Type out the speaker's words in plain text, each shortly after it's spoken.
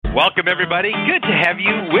Welcome, everybody. Good to have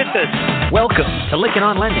you with us. Welcome to Lykken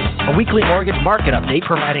on Lending, a weekly mortgage market update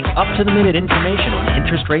providing up-to-the-minute information on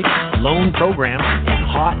interest rates, loan programs, and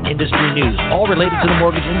hot industry news, all related to the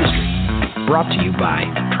mortgage industry. Brought to you by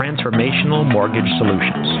Transformational Mortgage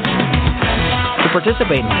Solutions. To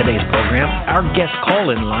participate in today's program, our guest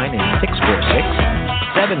call-in line is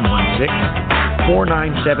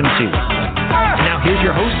 646-716-4972. And now here's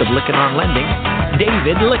your host of Lykken on Lending,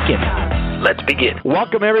 David Lykken. Let's begin.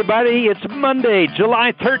 Welcome, everybody. It's Monday,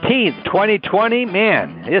 July 13th, 2020.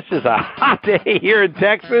 Man, this is a hot day here in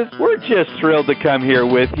Texas. We're just thrilled to come here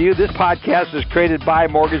with you. This podcast is created by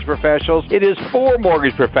mortgage professionals. It is for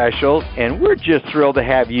mortgage professionals, and we're just thrilled to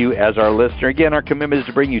have you as our listener. Again, our commitment is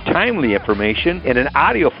to bring you timely information in an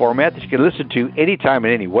audio format that you can listen to anytime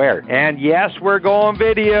and anywhere. And yes, we're going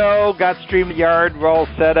video. Got StreamYard. We're all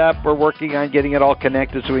set up. We're working on getting it all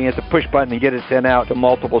connected so we can hit the push button and get it sent out to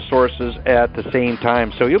multiple sources at the same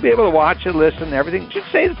time. So you'll be able to watch and listen. Everything should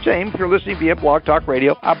stay the same if you're listening via Blog Talk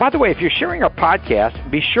Radio. By the way, if you're sharing our podcast,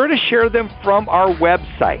 be sure to share them from our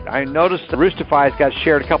website. I noticed the Roostify's got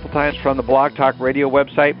shared a couple times from the Blog Talk Radio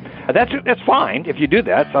website. That's fine if you do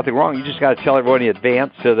that. It's nothing wrong. You just got to tell everyone in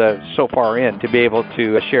advance so far in to be able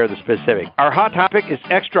to share the specific. Our hot topic is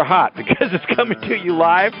extra hot because it's coming to you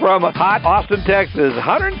live from hot Austin, Texas.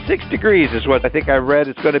 106 degrees is what I think I read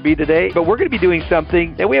it's going to be today. But we're going to be doing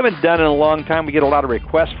something that we haven't done in a long time. We get a lot of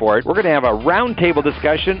requests for it. We're going to have a roundtable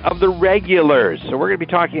discussion of the regulars. So we're going to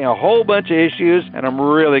be talking a whole bunch of issues, and I'm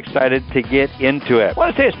really excited to get into it. I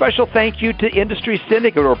want to say a special thank you to Industry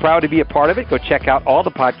Syndicate. We're proud to be a part of it. Go check out all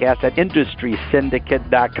the podcasts at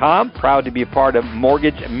industrysyndicate.com. Proud to be a part of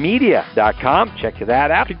mortgagemedia.com. Check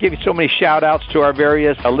that out. To give you so many shout outs to our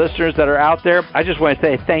various listeners that are out there, I just want to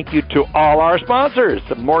say thank you to all our sponsors.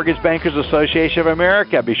 The Mortgage Bankers Association of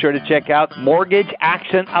America. Be sure to check out Mortgage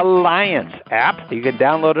Action Alliance app. You can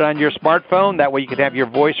download it on your smartphone. That way you can have your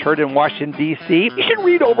voice heard in Washington, D.C. You should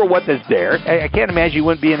read over what is there. I can't imagine you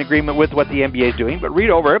wouldn't be in agreement with what the NBA is doing, but read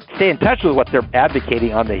over it. Stay in touch with what they're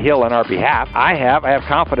advocating on the Hill on our behalf. I have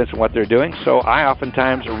confidence in what they're doing, so I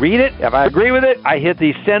oftentimes read it. If I agree with it, I hit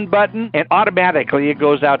the send button, and automatically it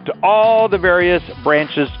goes out to all the various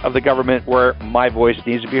branches of the government where my voice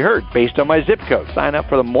needs to be heard based on my zip code. Sign up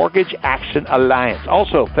for the Mortgage Action Alliance.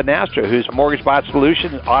 Also, Finastra, whose mortgage bot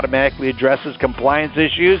solution automatically addresses compliance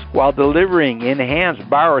issues while delivering enhanced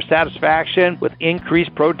borrower satisfaction with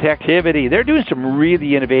increased protectivity. They're doing some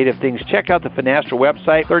really innovative things. Check out the Finastra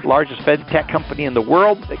website, third largest fintech company in the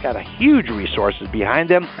world. They got a huge resources behind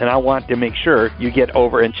them, and I want to make sure you get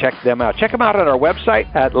over and check them out. Check them out at our website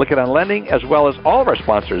at Lykken on Lending, as well as all of our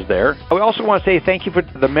sponsors there. We also want to say thank you for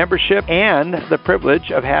the membership and the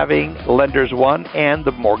privilege of having Lenders One and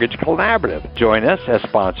the Mortgage Collaborative join us as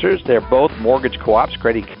sponsors. They're both mortgage co-ops,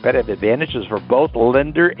 creating competitive advantages for both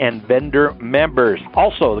lender and vendor members.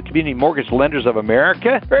 Also, the Community Mortgage Lenders of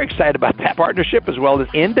America, very excited about that partnership, as well as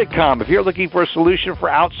Indicom. If you're looking for a solution for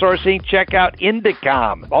outsourcing, check out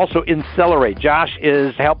Indicom. Also, Incelerate. Josh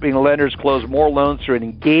is helping lenders close more loans through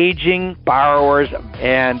engaging borrowers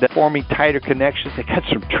and forming tighter connections. They got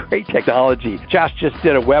some great technology. Josh just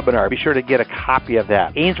did a webinar. Be sure to get a copy of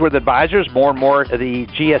that. Ainsworth Advisors, more and more of the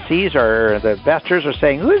GSEs or the investors are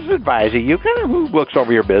saying, who's advising you? Kind of who looks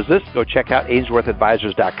over your business? Go check out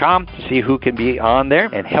ainsworthadvisors.com to see who can be on there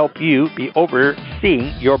and help you be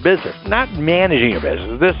overseeing your business, not managing your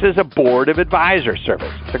business. This is a board of advisor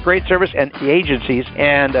service. It's a great service, and the agencies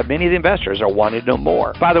and many of the investors are wanting to know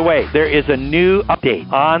more. By the way, there is a new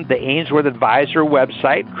update on the Ainsworth Advisor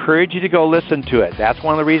website. Encourage you to go listen to it. That's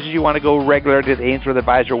one of the reasons you want to go regularly to the Ainsworth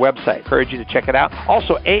Advisor website. Encourage you to check it out.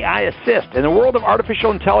 Also, AI Assist. In the world of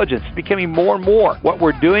artificial intelligence, it's becoming more and more what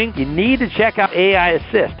we're doing. You need to check out AI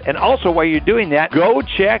Assist. And also, while you're doing that, go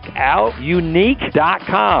check out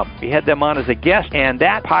unique.com. We had them on as a guest, and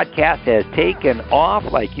that podcast has taken off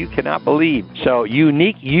like you cannot believe. So,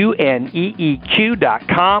 unique, UNEEQ.com,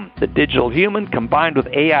 the digital human combined with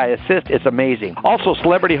AI Assist. It's amazing. Also,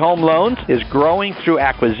 Celebrity Home Loans is growing through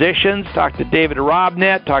acquisitions. Talk to David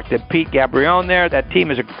Robnet, talk to Pete Gabrione there. That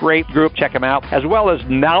team is a great group. Check them out. As well as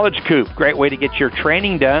Knowledge Coop. Great way to get your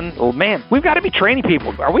training done. Oh, man, we've got to be training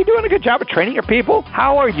people. Are we doing a good job of training our people?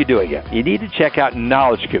 How are you doing it? You need to check out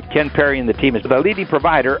Knowledge Coop. Ken Perry and the team is the leading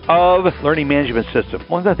provider of learning management systems.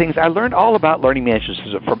 One of the things I learned all about learning management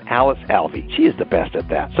systems from Alice Alvey. She is the best at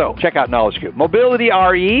that. So check out Knowledge Scoop. Mobility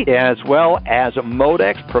RE, as well as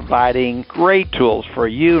Modex, providing great tools for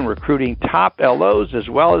you in recruiting top LOs as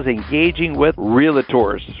well as engaging with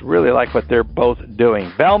realtors. Really like what they're both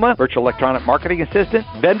doing. Velma, virtual electronic marketing assistant.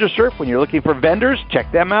 VendorSurf, when you're looking for vendors,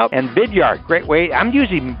 check them out. And Vidyard, great way. I'm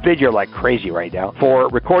using Vidyard like crazy right now for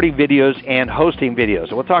recording videos and hosting videos.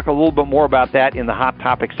 So we'll talk a little bit more about that in the Hot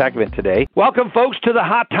Topic segment today. Welcome, folks, to the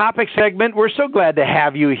Hot Topic segment. We're so glad to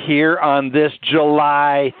have you here on this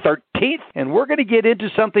July 13th. And we're going to get into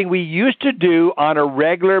something we used to do on a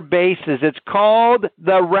regular basis. It's called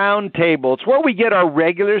the Round Table. It's where we get our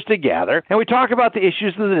regulars together and we talk about the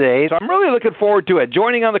issues of the day. So I'm really looking forward to it.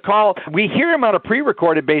 Joining on the call, we hear him on a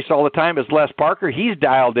pre-recorded basis all the time, is Les Parker. He's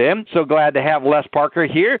dialed in. So glad to have Les Parker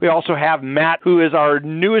here. We also have Matt, who is our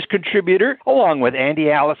newest contributor, along with Andy,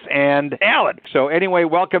 Alice, and Alan. So anyway,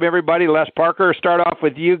 welcome everybody. Les Parker, start off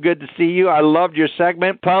with you. Good to see you. I loved your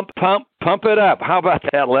segment. Pump it up. How about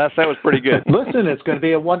that, Les? That was pretty good. Listen, it's going to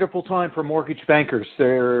be a wonderful time for mortgage bankers.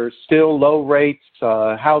 There's still low rates.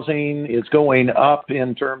 Housing is going up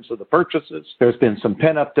in terms of the purchases. There's been some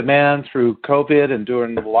pent-up demand through COVID and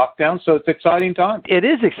during the lockdown, so it's an exciting time. It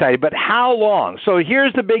is exciting, but how long? So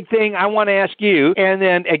here's the big thing I want to ask you. And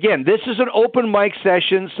then, again, this is an open mic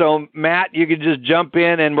session, so Matt, you can just jump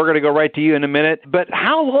in, and we're going to go right to you in a minute. But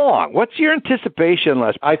how long? What's your anticipation,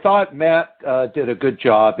 Les? I thought Matt did a good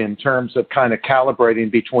job in terms of kind of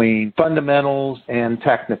calibrating between fundamentals and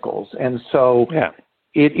technicals. And so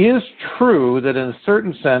it is true that in a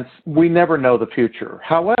certain sense, we never know the future.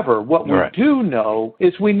 However, what we do know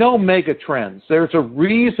is we know mega trends. There's a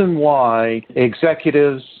reason why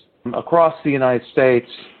executives across the United States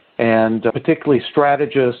and particularly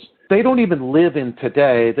strategists, they don't even live in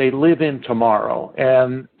today, they live in tomorrow.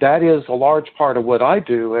 And that is a large part of what I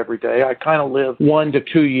do every day. I kind of live 1 to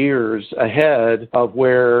 2 years ahead of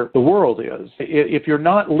where the world is. If you're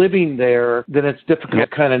not living there, then it's difficult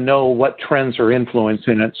to kind of know what trends are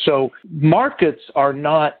influencing it. So markets are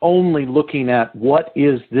not only looking at what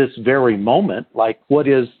is this very moment, like what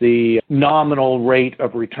is the nominal rate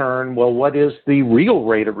of return? Well, what is the real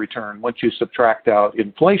rate of return once you subtract out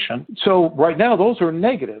inflation? So right now, those are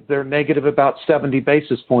negative. They're negative about 70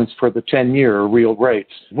 basis points for the 10-year real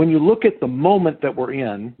rates. When you look at the moment that we're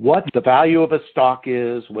in, what the value of a stock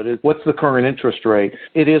is, what's the current interest rate,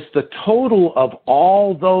 it is the total of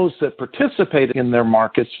all those that participate in their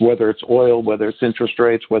markets, whether it's oil, whether it's interest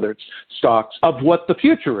rates, whether it's stocks, of what the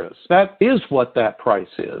future is. That is what that price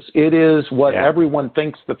is. It is what everyone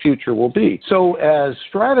thinks the future will be. So as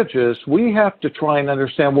strategists, we have to try and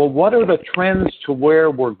understand, well, what are the trends to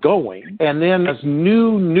where we're going? And then as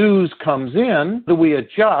new news comes in, do we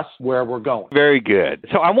adjust where we're going? Very good.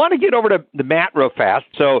 So I want to get over to Matt real fast.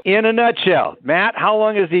 So in a nutshell, Matt, how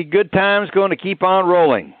long is the good times going to keep on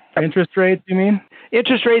rolling? Interest rates, you mean?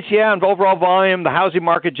 Interest rates, and overall volume, the housing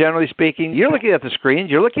market, generally speaking. You're looking at the screens.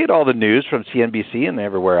 You're looking at all the news from CNBC and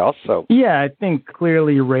everywhere else. So yeah, I think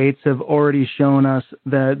clearly rates have already shown us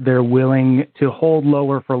that they're willing to hold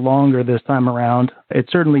lower for longer this time around. It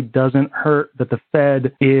certainly doesn't hurt that the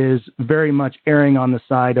Fed is very much erring on the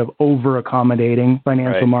side of over-accommodating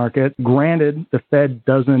financial market. Granted, the Fed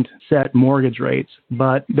doesn't set mortgage rates,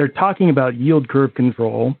 but they're talking about yield curve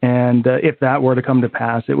control. And if that were to come to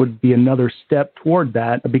pass, it would be another step toward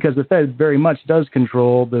that, because the Fed very much does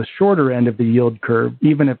control the shorter end of the yield curve.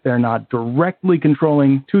 Even if they're not directly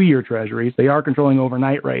controlling 2-year treasuries, they are controlling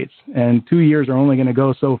overnight rates. And 2 years are only going to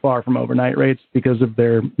go so far from overnight rates because of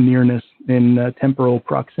their nearness in temporal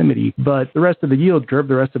proximity. But the rest of the yield curve,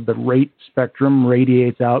 the rest of the rate spectrum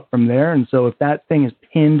radiates out from there. And so if that thing is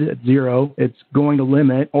pinned at zero, it's going to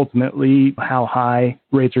limit ultimately how high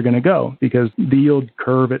rates are going to go, because the yield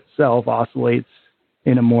curve itself oscillates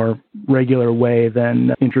in a more regular way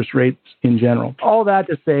than interest rates in general. All that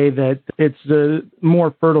to say that it's a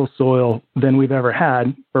more fertile soil than we've ever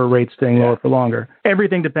had for rates staying lower for longer.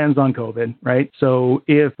 Everything depends on COVID, right? So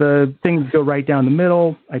if things go right down the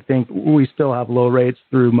middle, I think we still have low rates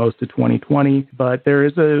through most of 2020, but there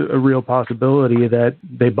is a real possibility that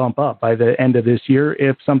they bump up by the end of this year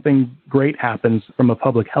if something great happens from a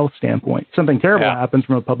public health standpoint. Something terrible happens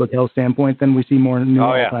from a public health standpoint, then we see more new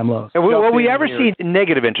all-time lows. Will we ever see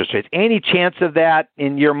negative interest rates? Any chance of that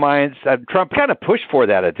in your minds? Trump kind of pushed for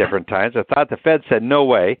that at different times. I thought the Fed said no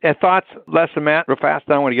way. Thoughts, Les and Matt, real fast?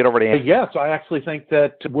 I don't want to get over to Andy. Yes, I actually think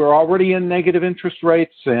that we're already in negative interest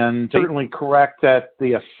rates, and certainly correct that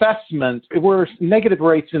the assessment, we're negative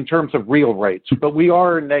rates in terms of real rates, but we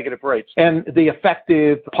are in negative rates. And the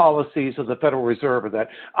effective policies of the Federal Reserve are that.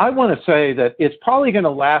 I want to say that it's probably going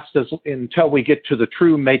to last us until we get to the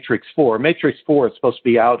true Matrix 4. Matrix 4 is supposed to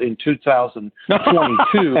be out in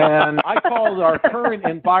 2022. And I call our current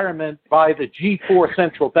environment by the G4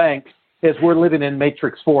 central banks as we're living in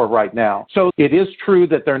Matrix 4 right now. So it is true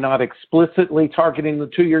that they're not explicitly targeting the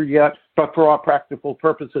 2-year yet, but for all practical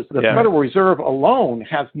purposes, the Federal Reserve alone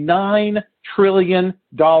has $9 trillion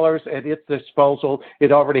at its disposal.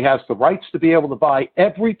 It already has the rights to be able to buy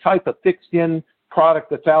every type of fixed-in product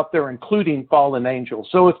that's out there, including fallen angels.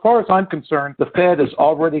 So as far as I'm concerned, the Fed is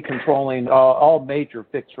already controlling all major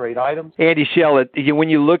fixed rate items. Andy, Schell, when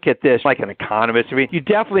you look at this like an economist, I mean, you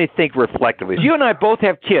definitely think reflectively. You and I both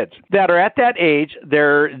have kids that are at that age.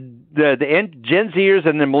 They're the Gen Zers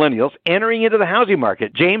and the millennials entering into the housing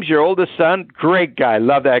market. James, your oldest son, great guy.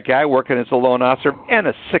 Love that guy, working as a loan officer, and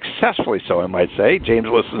successfully so, I might say. James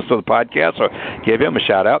listens to the podcast, so give him a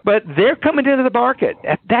shout out. But they're coming into the market.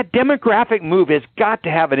 That demographic move has got to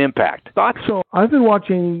have an impact. Thoughts? So I've been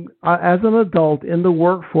watching, as an adult in the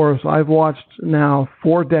workforce, I've watched now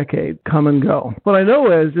 4 decades come and go. What I know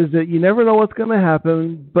is that you never know what's going to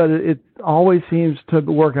happen, but it always seems to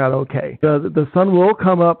work out okay. The sun will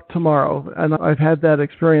come up tomorrow, and I've had that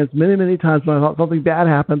experience many, many times when I thought something bad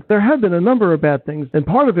happened. There have been a number of bad things, and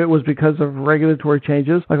part of it was because of regulatory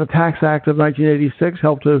changes, like the Tax Act of 1986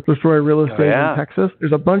 helped to destroy real estate in Texas.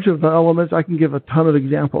 There's a bunch of elements. I can give a ton of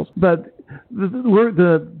examples, but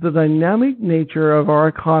the dynamic nature of our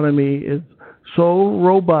economy is so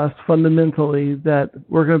robust fundamentally that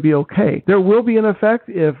we're going to be okay. There will be an effect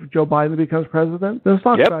if Joe Biden becomes president. The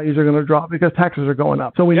stock values are going to drop because taxes are going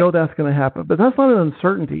up. So we know that's going to happen. But that's not an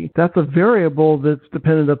uncertainty. That's a variable that's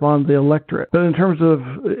dependent upon the electorate. But in terms of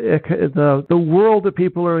the world that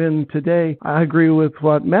people are in today, I agree with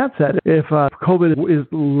what Matt said. If COVID is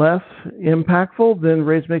less impactful, then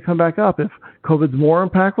rates may come back up. If COVID's more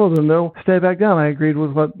impactful, then they'll stay back down. I agreed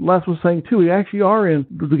with what Les was saying, too. We actually are in,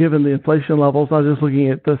 given the inflation levels, not just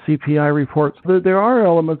looking at the CPI reports, there are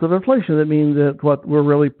elements of inflation that mean that what we're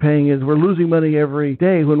really paying is we're losing money every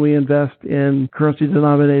day when we invest in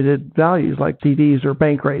currency-denominated values like CDs or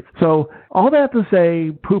bank rates. So all that to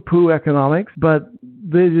say, poo-poo economics, but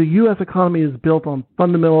the U.S. economy is built on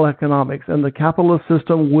fundamental economics, and the capitalist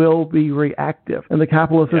system will be reactive. And the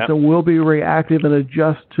capitalist system will be reactive and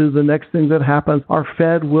adjust to the next thing that happens. Our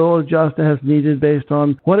Fed will adjust as needed based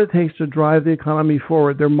on what it takes to drive the economy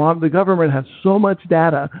forward. The government has so much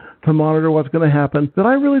data to monitor what's going to happen that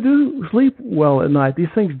I really do sleep well at night. These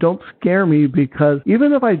things don't scare me because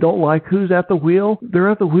even if I don't like who's at the wheel,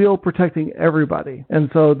 they're at the wheel protecting everybody. And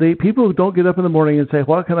so people don't get up in the morning and say,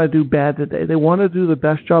 what can I do bad today? They want to do the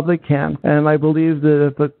best job they can. And I believe that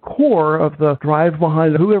at the core of the drive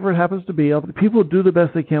behind whoever it happens to be, people do the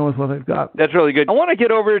best they can with what they've got. That's really good. I want to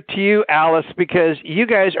get over to you, Alice, because you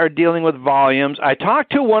guys are dealing with volumes. I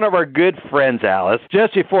talked to one of our good friends, Alice,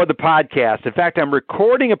 just before the podcast. In fact, I'm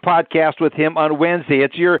recording a podcast with him on Wednesday.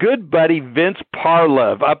 It's your good buddy, Vince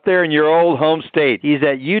Parlov, up there in your old home state. He's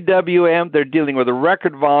at UWM. They're dealing with the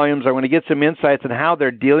record volumes. I want to get some insights on how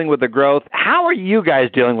they're dealing with the growth. How are you guys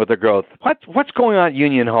dealing with the growth? What's going on at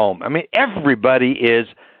Union Home? I mean, everybody is,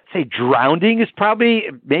 say, drowning is probably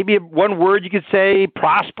maybe one word you could say,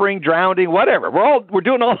 prospering, drowning, whatever. We're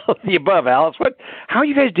doing all of the above, Alice. How are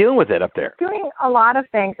you guys dealing with it up there? Doing a lot of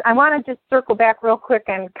things. I want to just circle back real quick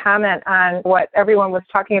and comment on what everyone was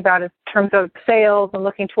talking about in terms of sales and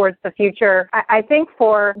looking towards the future. I think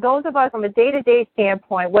for those of us from a day-to-day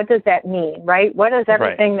standpoint, what does that mean, right? What is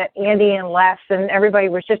everything that Andy and Les and everybody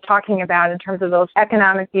was just talking about in terms of those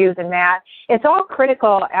economic views and that? It's all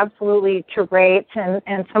critical, absolutely, to rates and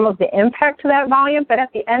some of the impact to that volume, but at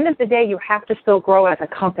the end of the day, you have to still grow as a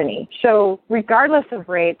company. So regardless of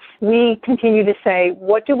rates, we continue to say,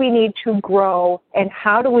 what do we need to grow and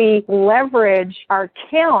how do we leverage our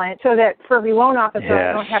talent so that for every loan officer,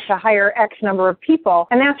 I don't have to hire X number of people.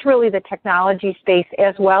 And that's really the technology space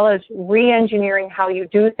as well as re-engineering how you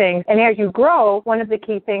do things. And as you grow, one of the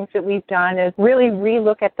key things that we've done is really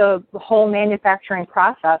relook at the whole manufacturing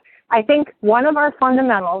process. I think one of our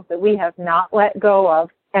fundamentals that we have not let go of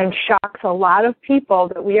and shocks a lot of people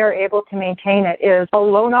that we are able to maintain it is a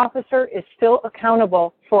loan officer is still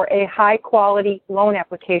accountable for a high-quality loan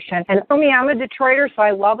application. And for me, I'm a Detroiter, so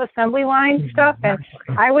I love assembly line stuff. And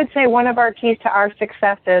I would say one of our keys to our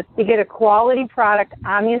success is to get a quality product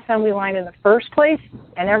on the assembly line in the first place,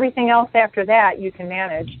 and everything else after that you can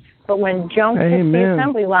manage. But when junk hits the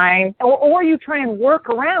assembly line, or you try and work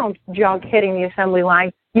around junk hitting the assembly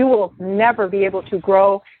line, you will never be able to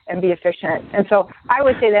grow and be efficient. And so I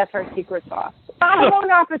would say that's our secret sauce. Loan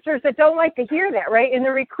officers that don't like to hear that, right? In the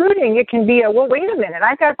recruiting, it can be well, wait a minute,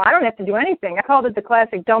 I don't have to do anything. I called it the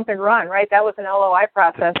classic dump and run, right? That was an LOI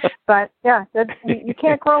process. But yeah, you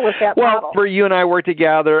can't grow with that model. Well, you and I worked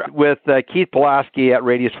together with Keith Pollack at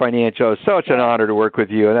Radius Financial. It's such an honor to work with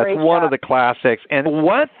you. And that's one of the classics. And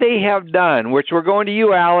what they have done, which we're going to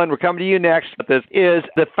you, Alan, we're coming to you next with this, is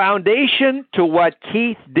the foundation to what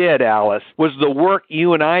Keith did, Alice, was the work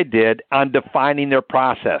you and I did on defining their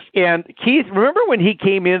process. And Keith, remember when he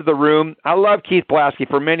came into the room? I love Keith Pollack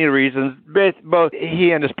for many reasons. Both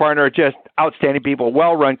he and his partner are just outstanding people,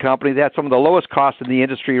 well-run company. They have some of the lowest costs in the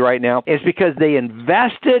industry right now. It's because they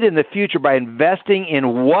invested in the future by investing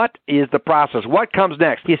in what is the process, what comes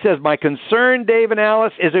next. He says, my concern, Dave and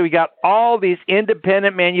Alice, is that we got all these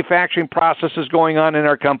independent manufacturing processes going on in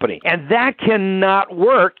our company. And that cannot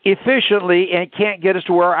work efficiently and can't get us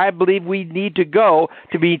to where I believe we need to go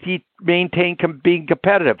to maintain being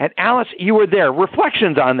competitive. And Alice, you were there.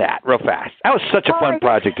 Reflections on that real fast. That was such a fun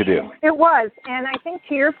project to do. It was. And I think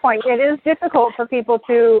to your point, it is difficult for people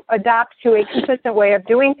to adapt to a consistent way of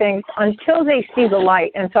doing things until they see the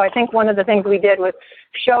light. And so I think one of the things we did was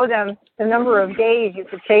show them the number of days you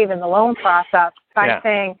could save in the loan process by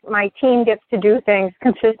saying, my team gets to do things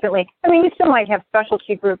consistently. I mean, you still might have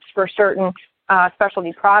specialty groups for certain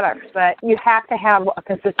specialty products, but you have to have a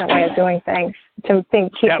consistent way of doing things to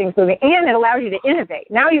keep things moving. And it allows you to innovate.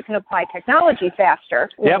 Now you can apply technology faster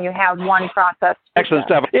when you have one process. Excellent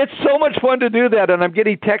stuff. It's so much fun to do that, and I'm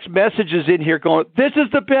getting text messages in here going, this is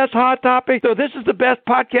the best hot topic, so this is the best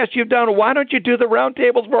podcast you've done. Why don't you do the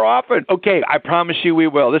roundtables more often? Okay, I promise you we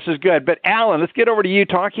will. This is good. But Alan, let's get over to you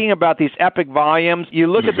talking about these epic volumes. You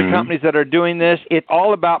look at the companies that are doing this. It's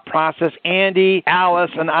all about process. Andy,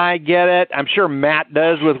 Alice, and I get it. I'm sure Matt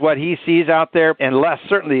does with what he sees out there, and Les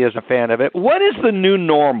certainly is a fan of it. What is the new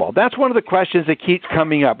normal? That's one of the questions that keeps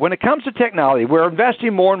coming up. When it comes to technology, we're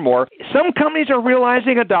investing more and more. Some companies are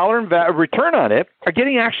realizing $1 return on it are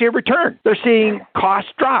getting actually a return. They're seeing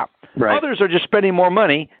costs drop. Right. Others are just spending more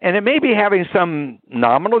money, and it may be having some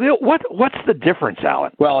nominal deal. What's the difference,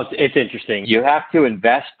 Alan? Well, it's interesting. You have to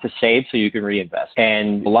invest to save so you can reinvest.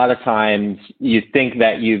 And a lot of times you think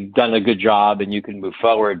that you've done a good job and you can move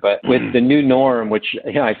forward. But with the new norm, which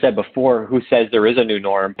I said before, who says there is a new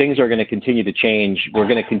norm? Things are going to continue to change. We're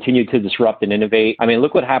going to continue to disrupt and innovate. I mean,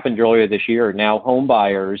 look what happened earlier this year. Now home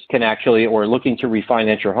buyers can actually, or looking to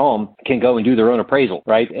refinance your home, can go and do their own appraisal,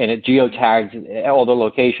 right? And it geotags all the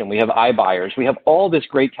location. We have iBuyers. We have all this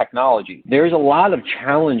great technology. There's a lot of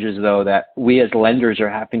challenges, though, that we as lenders are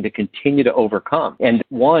having to continue to overcome. And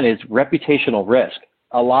one is reputational risk.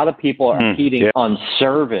 A lot of people are competing on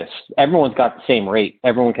service. Everyone's got the same rate.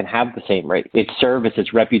 Everyone can have the same rate. It's service.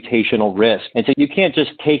 It's reputational risk. And so you can't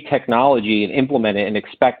just take technology and implement it and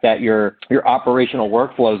expect that your operational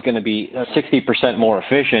workflow is going to be 60% more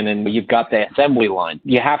efficient and you've got the assembly line.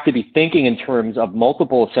 You have to be thinking in terms of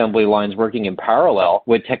multiple assembly lines working in parallel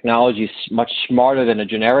with technology much smarter than a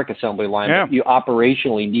generic assembly line. Yeah. You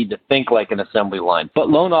operationally need to think like an assembly line. But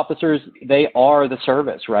loan officers, they are the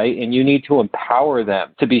service, right? And you need to empower them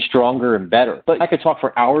to be stronger and better. But I could talk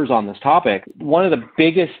for hours on this topic. One of the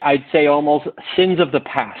biggest, I'd say almost sins of the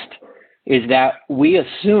past is that we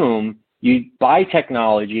assume you buy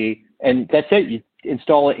technology and that's it. You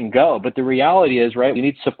install it and go. But the reality is, right, we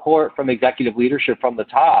need support from executive leadership from the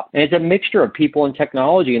top. And it's a mixture of people and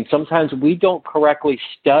technology. And sometimes we don't correctly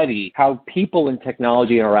study how people and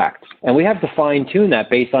technology interact. And we have to fine tune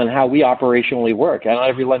that based on how we operationally work. And not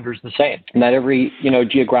every lender is the same. Not every,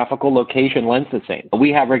 geographical location lends the same.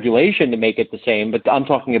 We have regulation to make it the same, but I'm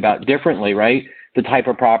talking about differently, right? The type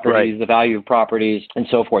of properties, the value of properties, and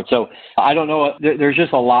so forth. So I don't know. There's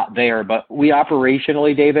just a lot there, but we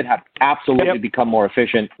operationally, David, have absolutely become more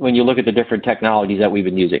efficient when you look at the different technologies that we've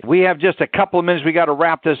been using. We have just a couple of minutes. We got to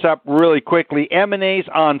wrap this up really quickly. M&A's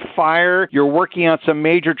on fire. You're working on some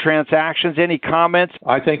major transactions. Any comments?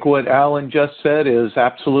 I think what Alan just said is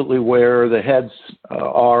absolutely where the heads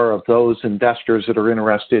are of those investors that are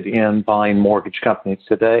interested in buying mortgage companies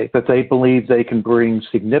today, that they believe they can bring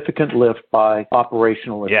significant lift by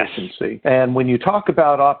operational efficiency. Yes. And when you talk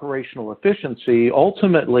about operational efficiency,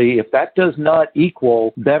 ultimately, if that does not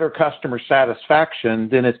equal better customer satisfaction,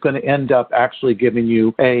 then it's going to end up actually giving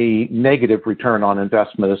you a negative return on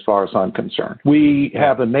investment as far as I'm concerned. We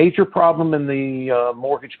have a major problem in the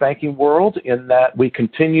mortgage banking world in that we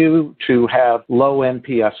continue to have low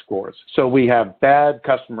NPS scores. So we have bad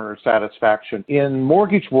customer satisfaction. In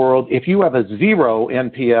mortgage world, if you have a 0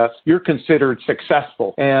 NPS, you're considered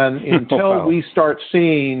successful. And until we start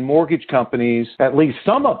seeing mortgage companies, at least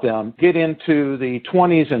some of them, get into the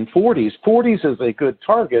 20s and 40s, 40s is a good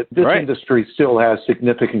target. This industry still has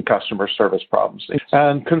significant customer service problems.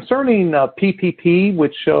 And concerning PPP,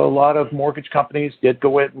 which a lot of mortgage companies did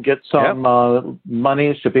go in and get some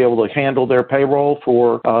monies to be able to handle their payroll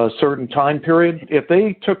for a certain time period. If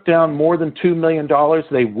they took down more than $2 million,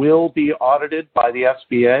 they will be audited by the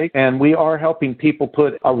SBA. And we are helping people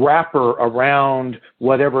put a wrapper around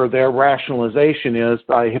whatever their rationalization is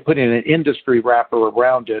by putting an industry wrapper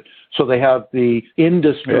around it, so they have the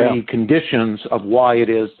industry conditions of why it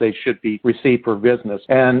is they should be received for business.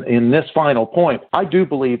 And in this final point, I do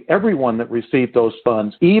believe everyone that received those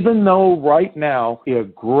funds, even though right now we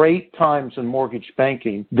have great times in mortgage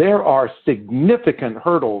banking, there are significant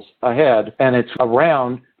hurdles ahead, and it's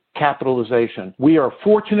around capitalization. We are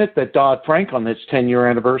fortunate that Dodd-Frank, on its 10-year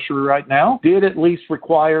anniversary right now, did at least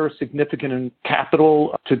require significant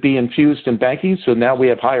capital to be infused in banking. So now we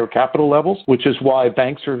have higher capital levels, which is why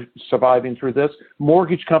banks are surviving through this.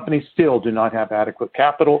 Mortgage companies still do not have adequate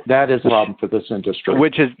capital. That is a problem for this industry.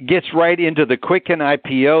 Which gets right into the Quicken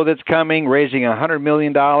IPO that's coming, raising $100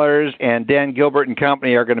 million, and Dan Gilbert and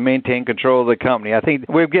company are going to maintain control of the company. I think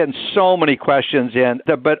we're getting so many questions in,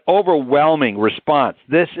 but overwhelming response.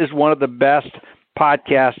 This is one of the best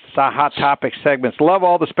podcasts, Hot Topic segments. Love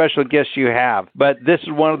all the special guests you have, but this is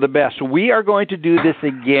one of the best. We are going to do this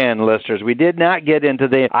again, listeners. We did not get into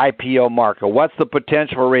the IPO market. What's the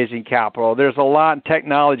potential for raising capital? There's a lot in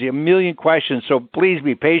technology, a million questions, so please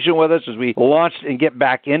be patient with us as we launch and get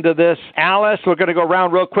back into this. Alice, we're going to go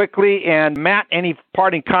around real quickly, and Matt, any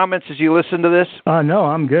parting comments as you listen to this? No,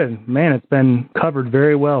 I'm good. Man, it's been covered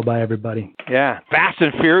very well by everybody. Yeah, fast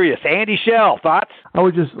and furious. Andy Schell, thoughts? I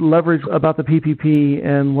would just leverage about the PPP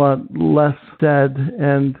and what Les said.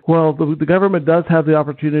 And, well, the government does have the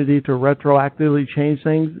opportunity to retroactively change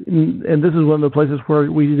things. And this is one of the places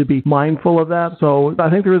where we need to be mindful of that. So I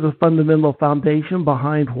think there is a fundamental foundation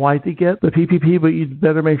behind why to get the PPP, but you'd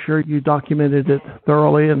better make sure you documented it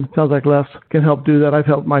thoroughly. And it sounds like Les can help do that. I've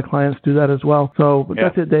helped my clients do that as well. So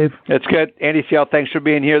that's it, Dave. That's good. Andy Schell, thanks for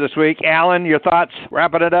being here this week. Alan, your thoughts?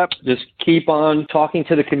 Wrapping it up? Just keep on talking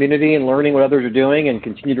to the community and learning what others are doing and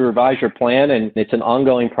continue to revise your plan. And it's an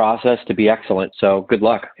ongoing process to be excellent. So good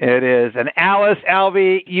luck. It is. And Alice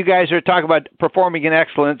Alvey, you guys are talking about performing in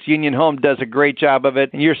excellence. Union Home does a great job of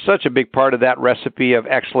it. And you're such a big part of that recipe of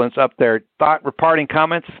excellence up there. Parting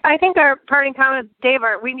comments? I think our parting comments, Dave,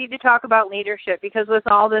 we need to talk about leadership, because with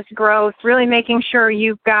all this growth, really making sure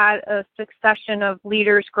you've got a succession of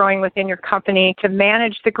leaders growing within your company to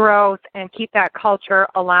manage the growth and keep that culture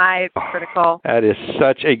alive is critical. That is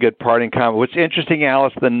such a good parting comment. What's interesting,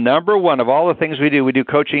 Alice, the number one of all the things we do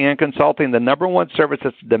coaching and consulting. The number one service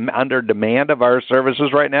that's under demand of our services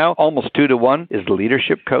right now, almost 2-to-1, is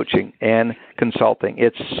leadership coaching and consulting.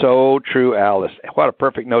 It's so true, Alice. What a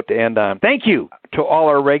perfect note to end on. Thank you to all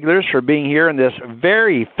our regulars for being here in this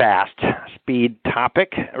very fast speed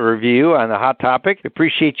topic review on the Hot Topic. We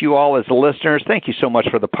appreciate you all as listeners. Thank you so much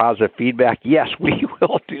for the positive feedback. Yes, we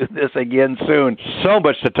will do this again soon. So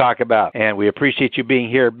much to talk about, and we appreciate you being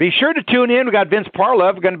here. Be sure to tune in. We got Vince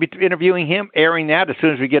Parlov. We're going to be interviewing him, airing that as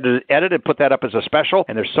soon as we get it edited, put that up as a special,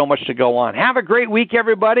 and there's so much to go on. Have a great week,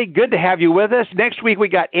 everybody. Good to have you with us. Next week, we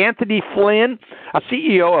got Anthony Flynn, a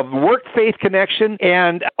CEO of Work Faith Connection,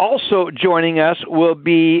 and also joining us will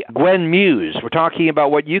be Gwen Muse. We're talking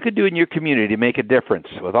about what you could do in your community to make a difference.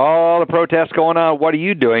 With all the protests going on, what are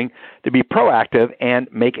you doing to be proactive and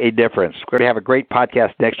make a difference? We're going to have a great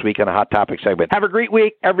podcast next week on a Hot Topic segment. Have a great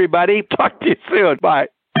week, everybody. Talk to you soon. Bye.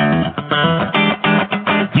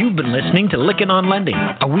 You've been listening to Lykken on Lending,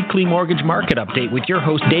 a weekly mortgage market update with your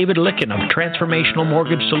host, David Lykken of Transformational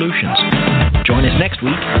Mortgage Solutions. Join us next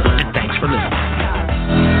week, and thanks for listening.